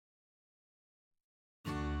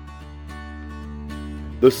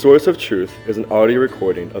The Source of Truth is an audio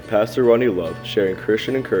recording of Pastor Ronnie Love sharing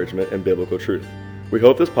Christian encouragement and biblical truth. We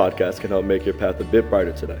hope this podcast can help make your path a bit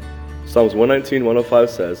brighter today. Psalms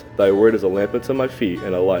 119:105 says, "Thy word is a lamp unto my feet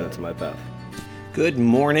and a light unto my path." Good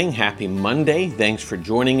morning. Happy Monday. Thanks for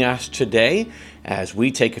joining us today as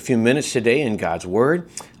we take a few minutes today in God's Word.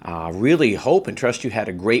 Really hope and trust you had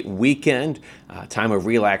a great weekend, a time of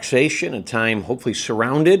relaxation, a time hopefully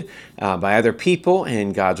surrounded by other people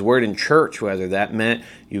and God's Word in church, whether that meant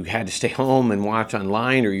you had to stay home and watch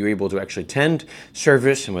online or you were able to actually attend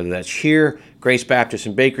service, and whether that's here, Grace Baptist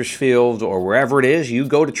in Bakersfield, or wherever it is, you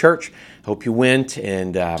go to church. Hope you went.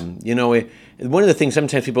 And, one of the things,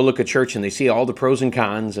 sometimes people look at church and they see all the pros and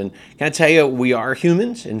cons, and can I tell you, we are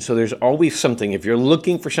humans, and so there's always something. If you're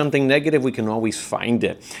looking for something negative, we can always find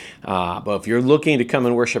it. But if you're looking to come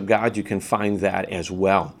and worship God, you can find that as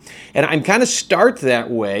well. And I'm kind of start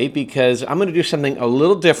that way because I'm going to do something a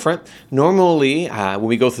little different. Normally, when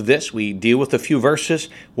we go through this, we deal with a few verses.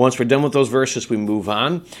 Once we're done with those verses, we move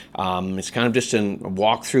on. It's kind of just a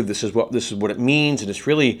walkthrough. This is what it means, and it's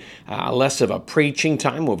really less of a preaching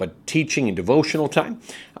time, more of a teaching and devotional time.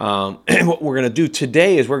 And what we're going to do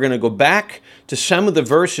today is we're going to go back to some of the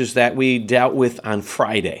verses that we dealt with on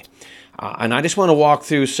Friday. And I just want to walk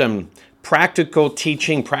through some practical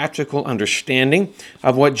teaching, practical understanding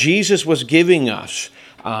of what Jesus was giving us.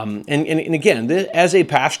 And again, as a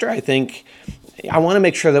pastor, I think I want to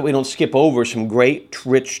make sure that we don't skip over some great,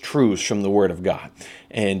 rich truths from the Word of God.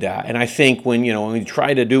 And I think when we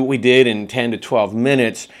try to do what we did in 10 to 12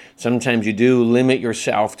 minutes, sometimes you do limit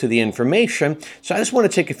yourself to the information. So I just want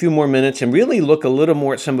to take a few more minutes and really look a little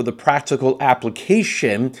more at some of the practical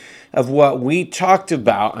application of what we talked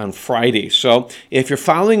about on Friday. So if you're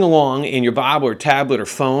following along in your Bible or tablet or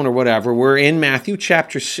phone or whatever, we're in Matthew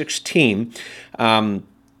chapter 16. Let's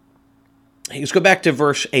go back to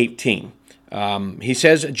verse 18. He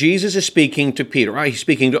says Jesus is speaking to Peter. Right? He's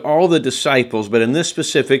speaking to all the disciples, but in this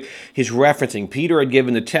specific, he's referencing Peter had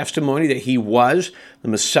given the testimony that he was the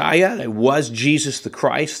Messiah, that was Jesus the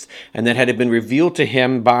Christ, and that had been revealed to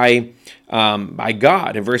him by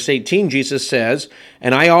God. In verse 18, Jesus says,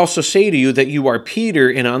 "And I also say to you that you are Peter,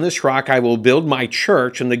 and on this rock I will build my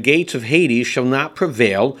church, and the gates of Hades shall not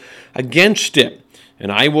prevail against it.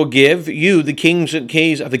 And I will give you the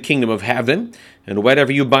keys of the kingdom of heaven. And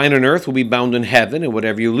whatever you bind on earth will be bound in heaven, and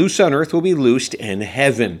whatever you loose on earth will be loosed in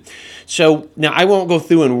heaven." So now I won't go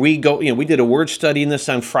through and we did a word study in this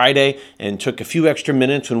on Friday and took a few extra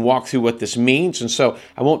minutes and walk through what this means. And so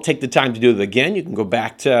I won't take the time to do it again. You can go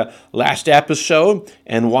back to last episode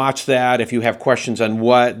and watch that if you have questions on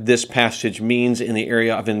what this passage means in the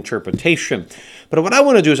area of interpretation. But what I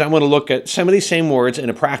want to do is I want to look at some of these same words in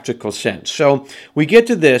a practical sense. So we get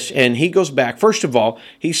to this, and he goes back. First of all,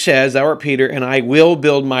 he says, "Thou art Peter, and I will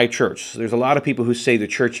build my church." So there's a lot of people who say the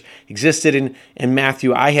church existed in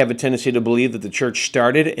Matthew. I have a tendency to believe that the church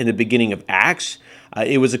started in the beginning of Acts.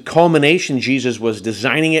 It was a culmination. Jesus was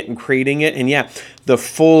designing it and creating it. And the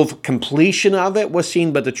full completion of it was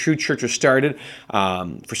seen, but the true church was started.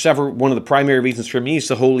 One of the primary reasons for me is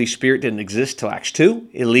the Holy Spirit didn't exist till Acts 2,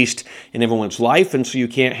 at least in everyone's life. And so you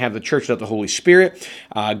can't have the church without the Holy Spirit.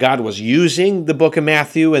 God was using the book of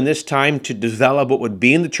Matthew in this time to develop what would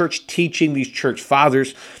be in the church, teaching these church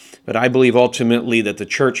fathers. But I believe ultimately that the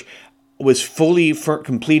church was fully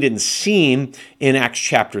completed and seen in Acts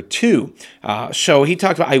chapter 2. So he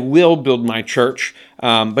talked about, "I will build my church."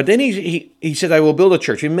 But then he said, "I will build a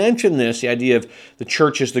church." We mentioned this, the idea of the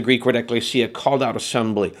church is the Greek word ecclesia, called out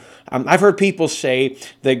assembly. I've heard people say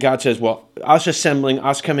that God says, well, us assembling,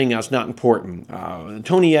 us coming out is not important.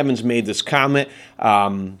 Tony Evans made this comment.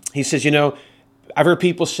 He says, I've heard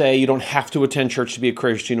people say you don't have to attend church to be a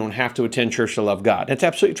Christian. You don't have to attend church to love God. That's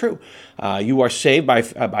absolutely true. You are saved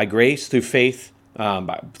by grace through faith,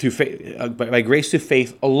 by grace through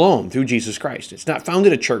faith alone through Jesus Christ. It's not found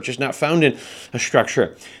in a church. It's not found in a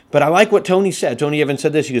structure. But I like what Tony said. Tony Evans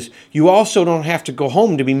said this. He goes, "You also don't have to go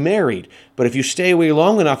home to be married, but if you stay away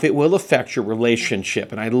long enough, it will affect your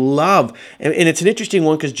relationship." And I love, and it's an interesting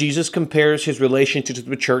one because Jesus compares his relationship to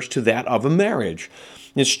the church to that of a marriage.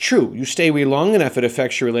 It's true. You stay away long enough, it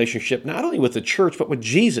affects your relationship, not only with the church, but with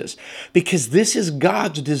Jesus, because this is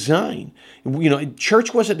God's design.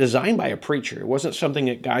 Church wasn't designed by a preacher. It wasn't something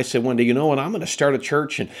that guy said one day, I'm going to start a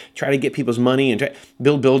church and try to get people's money and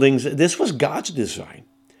build buildings. This was God's design.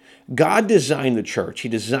 God designed the church. He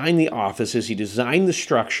designed the offices. He designed the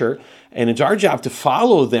structure, and it's our job to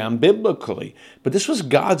follow them biblically. But this was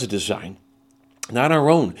God's design. not our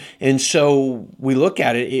own. And so we look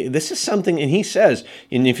at it, this is something, and he says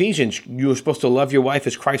in Ephesians, you are supposed to love your wife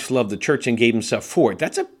as Christ loved the church and gave himself for it.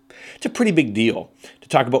 It's a pretty big deal to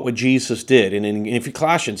talk about what Jesus did. And in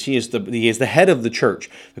Colossians, he is the head of the church,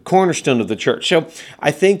 the cornerstone of the church. So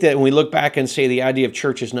I think that when we look back and say the idea of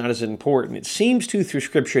church is not as important, it seems through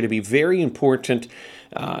Scripture to be very important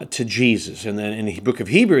to Jesus. And then in the book of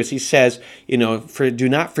Hebrews, he says, do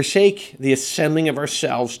not forsake the assembling of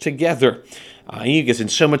ourselves together. Because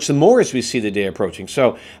and so much the more as we see the day approaching.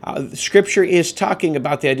 So Scripture is talking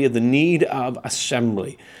about the idea of the need of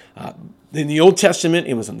assembly. In the Old Testament,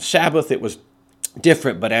 it was on the Sabbath, it was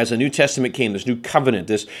different, but as the New Testament came, this new covenant,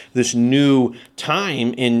 this new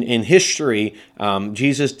time in history,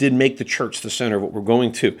 Jesus did make the church the center of what we're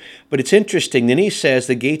going to. But it's interesting, then he says,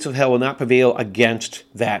 the gates of hell will not prevail against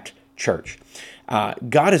that church.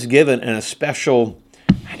 God has given a special...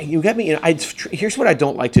 You got me. Here's what I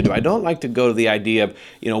don't like to do. I don't like to go to the idea of,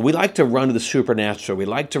 we like to run to the supernatural. We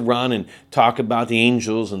like to run and talk about the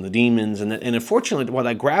angels and the demons. And unfortunately, while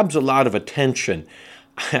that grabs a lot of attention,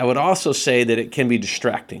 I would also say that it can be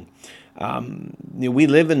distracting. We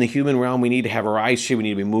live in the human realm. We need to have our eyes here. We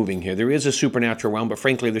need to be moving here. There is a supernatural realm, but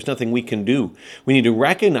frankly, there's nothing we can do. We need to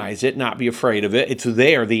recognize it, not be afraid of it. It's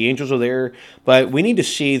there. The angels are there. But we need to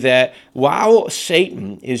see that while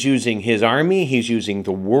Satan is using his army, he's using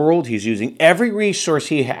the world, he's using every resource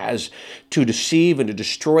he has to deceive and to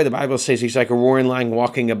destroy. The Bible says he's like a roaring lion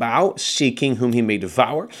walking about, seeking whom he may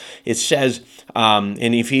devour. It says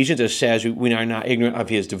in Ephesians, it says we are not ignorant of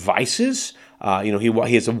his devices. He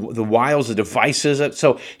has the wiles, the devices.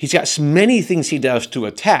 So he's got many things he does to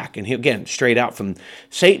attack. And again, straight out from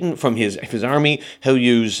Satan, from his army, he'll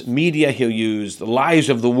use media, he'll use the lies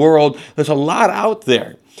of the world. There's a lot out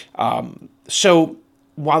there. So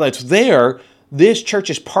while it's there, this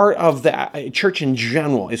church is part of that. Church in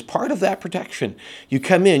general is part of that protection. You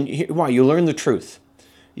come in, why? You learn the truth.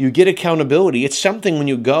 You get accountability. It's something when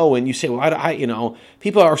you go and you say, well,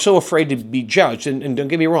 people are so afraid to be judged. And don't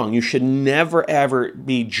get me wrong, you should never, ever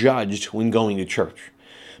be judged when going to church.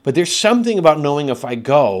 But there's something about knowing if I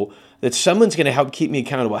go that someone's going to help keep me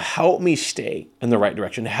accountable, help me stay in the right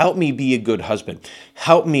direction, help me be a good husband,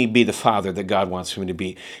 help me be the father that God wants me to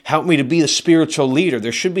be, help me to be the spiritual leader.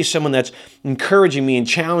 There should be someone that's encouraging me and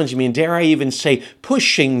challenging me, and dare I even say,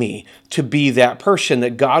 pushing me to be that person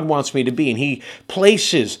that God wants me to be. And he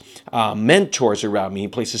places mentors around me, he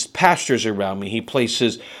places pastors around me, he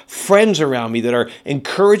places friends around me that are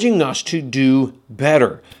encouraging us to do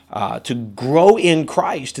better. To grow in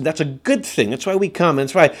Christ, and that's a good thing. That's why we come.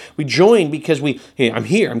 That's why we join, because I'm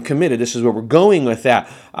here, I'm committed. This is where we're going with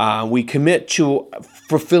that. We commit to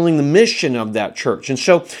fulfilling the mission of that church. And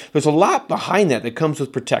so there's a lot behind that comes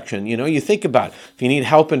with protection. You think about it. If you need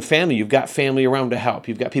help in family, you've got family around to help.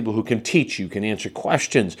 You've got people who can teach you, can answer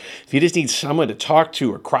questions. If you just need someone to talk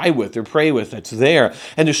to or cry with or pray with, that's there.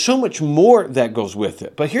 And there's so much more that goes with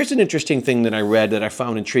it. But here's an interesting thing that I read that I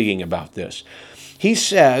found intriguing about this. He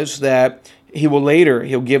says that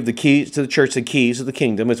he'll give the keys to the church, the keys of the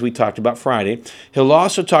kingdom, as we talked about Friday. He'll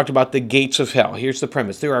also talk about the gates of hell. Here's the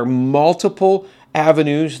premise. There are multiple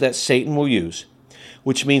avenues that Satan will use,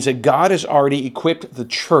 which means that God has already equipped the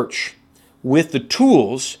church with the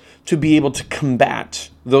tools to be able to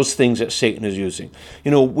combat those things that Satan is using.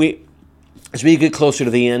 As we get closer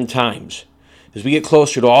to the end times, as we get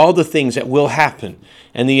closer to all the things that will happen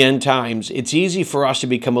in the end times, it's easy for us to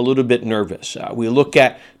become a little bit nervous. We look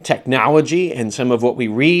at technology and some of what we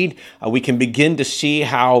read. We can begin to see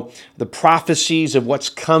how the prophecies of what's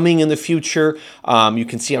coming in the future, you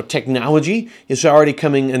can see how technology is already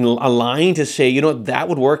coming in line to say, that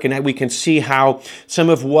would work. And we can see how some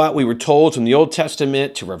of what we were told from the Old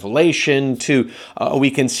Testament to Revelation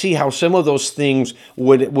we can see how some of those things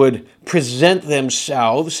would present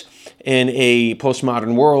themselves in a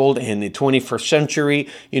postmodern world, in the 21st century.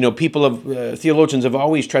 Theologians have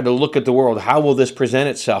always tried to look at the world. How will this present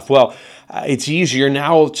itself? Well, it's easier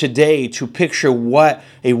now today to picture what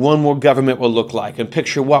a one world government will look like and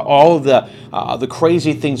picture what all of the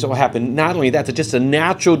crazy things that will happen. Not only that, but just the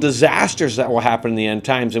natural disasters that will happen in the end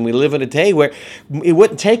times. And we live in a day where it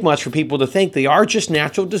wouldn't take much for people to think they are just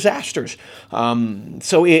natural disasters.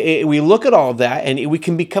 So we look at all of that and we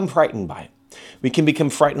can become frightened by it. We can become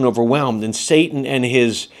frightened and overwhelmed, and Satan and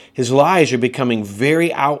his lies are becoming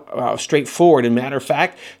very straightforward. And matter of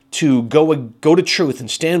fact, to go to truth and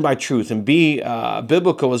stand by truth and be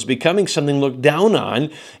biblical is becoming something looked down on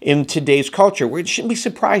in today's culture, where it shouldn't be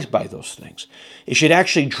surprised by those things. It should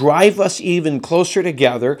actually drive us even closer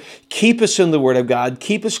together, keep us in the Word of God,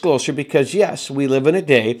 keep us closer, because yes, we live in a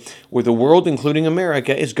day where the world, including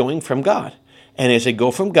America, is going from God. And as they go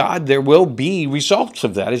from God, there will be results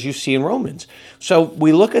of that, as you see in Romans. So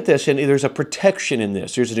we look at this, and there's a protection in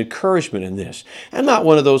this. There's an encouragement in this. I'm not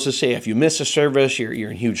one of those to say, if you miss a service, you're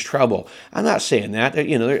in huge trouble. I'm not saying that.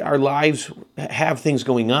 Our lives have things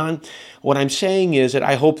going on. What I'm saying is that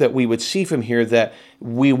I hope that we would see from here that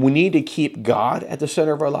we need to keep God at the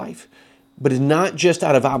center of our life. But it's not just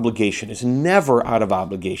out of obligation. It's never out of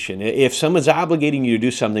obligation. If someone's obligating you to do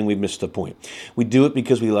something, we've missed the point. We do it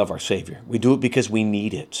because we love our Savior. We do it because we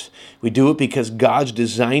need it. We do it because God's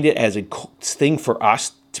designed it as a thing for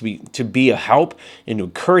us to be a help and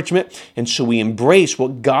encouragement. And so we embrace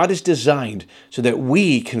what God has designed so that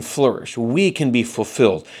we can flourish. We can be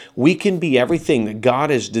fulfilled. We can be everything that God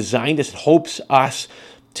has designed us and hopes us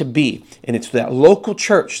to be. And it's that local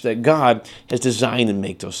church that God has designed and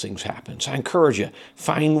make those things happen. So I encourage you,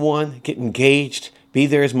 find one, get engaged, be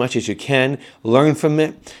there as much as you can, learn from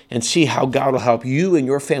it, and see how God will help you and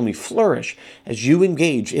your family flourish as you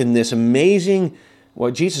engage in this amazing,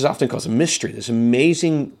 what Jesus often calls a mystery, this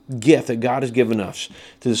amazing gift that God has given us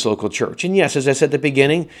to this local church. And yes, as I said at the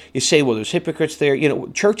beginning, you say, well, there's hypocrites there.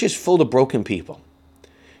 Church is full of broken people.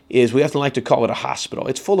 We often like to call it a hospital.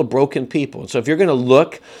 It's full of broken people. And so if you're going to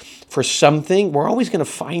look for something, we're always going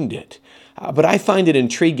to find it. But I find it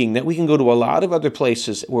intriguing that we can go to a lot of other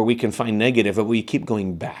places where we can find negative, but we keep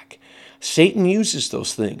going back. Satan uses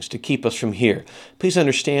those things to keep us from here. Please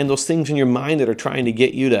understand, those things in your mind that are trying to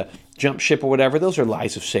get you to jump ship or whatever, those are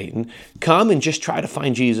lies of Satan. Come and just try to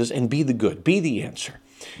find Jesus and be the good, be the answer,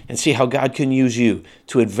 and see how God can use you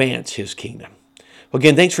to advance his kingdom. Well,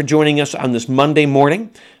 again, thanks for joining us on this Monday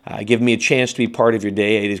morning. Give me a chance to be part of your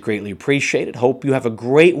day. It is greatly appreciated. Hope you have a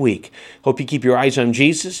great week. Hope you keep your eyes on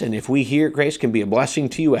Jesus. And if we here at Grace can be a blessing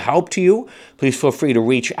to you, a help to you, please feel free to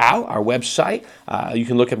reach out. Our website, you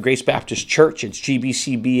can look up Grace Baptist Church. It's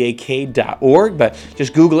gbcbak.org. But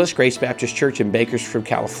just Google us, Grace Baptist Church in Bakersfield,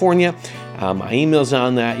 California. My email's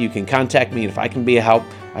on that. You can contact me. And if I can be a help,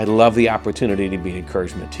 I'd love the opportunity to be an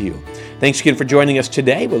encouragement to you. Thanks again for joining us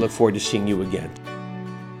today. We'll look forward to seeing you again